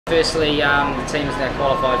Firstly, the team is now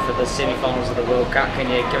qualified for the semi-finals of the World Cup. Can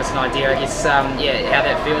you give us an idea, I guess, yeah, how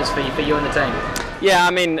that feels for you and the team? Yeah,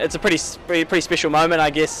 I mean, it's a pretty special moment, I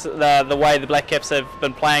guess, the way the Black Caps have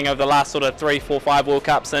been playing over the last sort of 3, 4, 5 World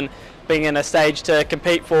Cups, and being in a stage to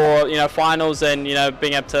compete for, you know, finals, and, you know,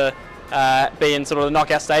 being able to be in sort of the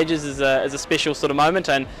knockout stages is a special sort of moment.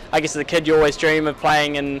 And I guess as a kid you always dream of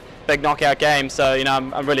playing in big knockout games, so, you know,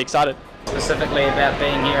 I'm really excited. Specifically about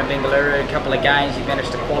being here in Bengaluru, a couple of games, you've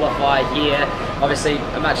managed to qualify here. Obviously,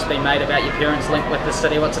 much has been made about your parents' link with the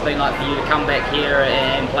city. What's it been like for you to come back here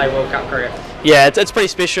and play World Cup cricket? Yeah, it's pretty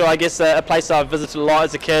special. I guess a place I've visited a lot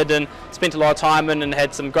as a kid and spent a lot of time in, and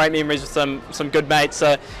had some great memories with some good mates.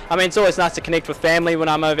 So, I mean, it's always nice to connect with family when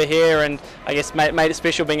I'm over here, and I guess made it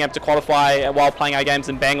special being able to qualify while playing our games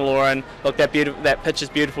in Bangalore. And look, that pitch is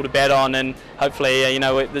beautiful to bat on, and hopefully, you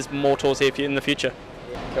know, there's more tours here in the future.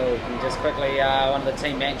 Cool. And just quickly, one of the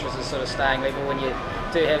team mantras is sort of staying level. When you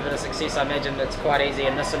do have a bit of success, I imagine it's quite easy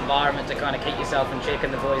in this environment to kind of keep yourself in check,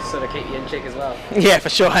 and the boys sort of keep you in check as well. Yeah, for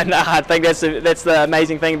sure. And I think that's the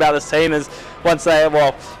amazing thing about this team is once they,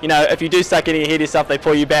 well, you know, if you do start getting ahead of yourself, they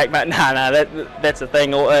pull you back. But that's the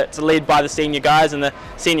thing. It's led by the senior guys, and the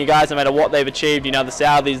senior guys, no matter what they've achieved, you know, the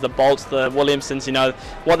Southees, the Bolts, the Williamsons, you know,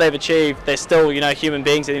 what they've achieved, they're still, you know, human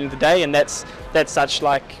beings at the end of the day, and that's such,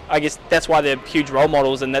 like, I guess that's why they're huge role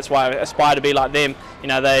models, and that's why I aspire to be like them. You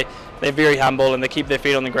know, they're very humble, and they keep their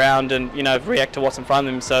feet on the ground, and, you know, react to what's in front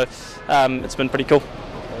of them. So it's been pretty cool.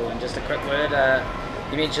 Cool. And just a quick word,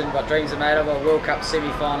 you mentioned what dreams are made of, a World Cup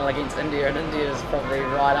semi-final against India, and India is probably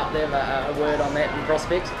right up there, but a word on that and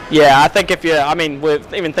prospects? Yeah, I think I mean, we're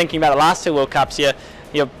even thinking about the last 2 World Cups,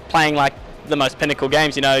 you're playing like the most pinnacle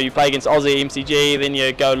games. You know, you play against Aussie, MCG, then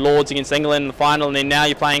you go Lords against England in the final, and then now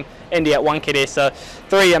you're playing India at Wankhede. So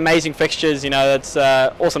 3 amazing fixtures. You know, it's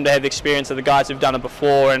awesome to have the experience of the guys who've done it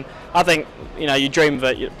before, and I think, you know, you dream of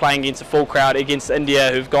it. You're playing against a full crowd against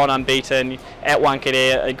India, who've gone unbeaten at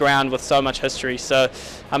Wankhede, a ground with so much history. So,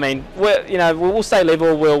 I mean, we'll stay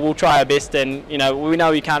level. We'll try our best, and, you know, we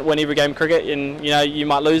know you can't win every game of cricket, and, you know, you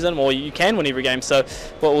might lose them, or you can win every game. So,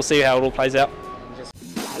 we'll see how it all plays out.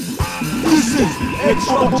 This is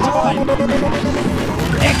extra time!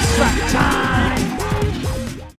 Extra time!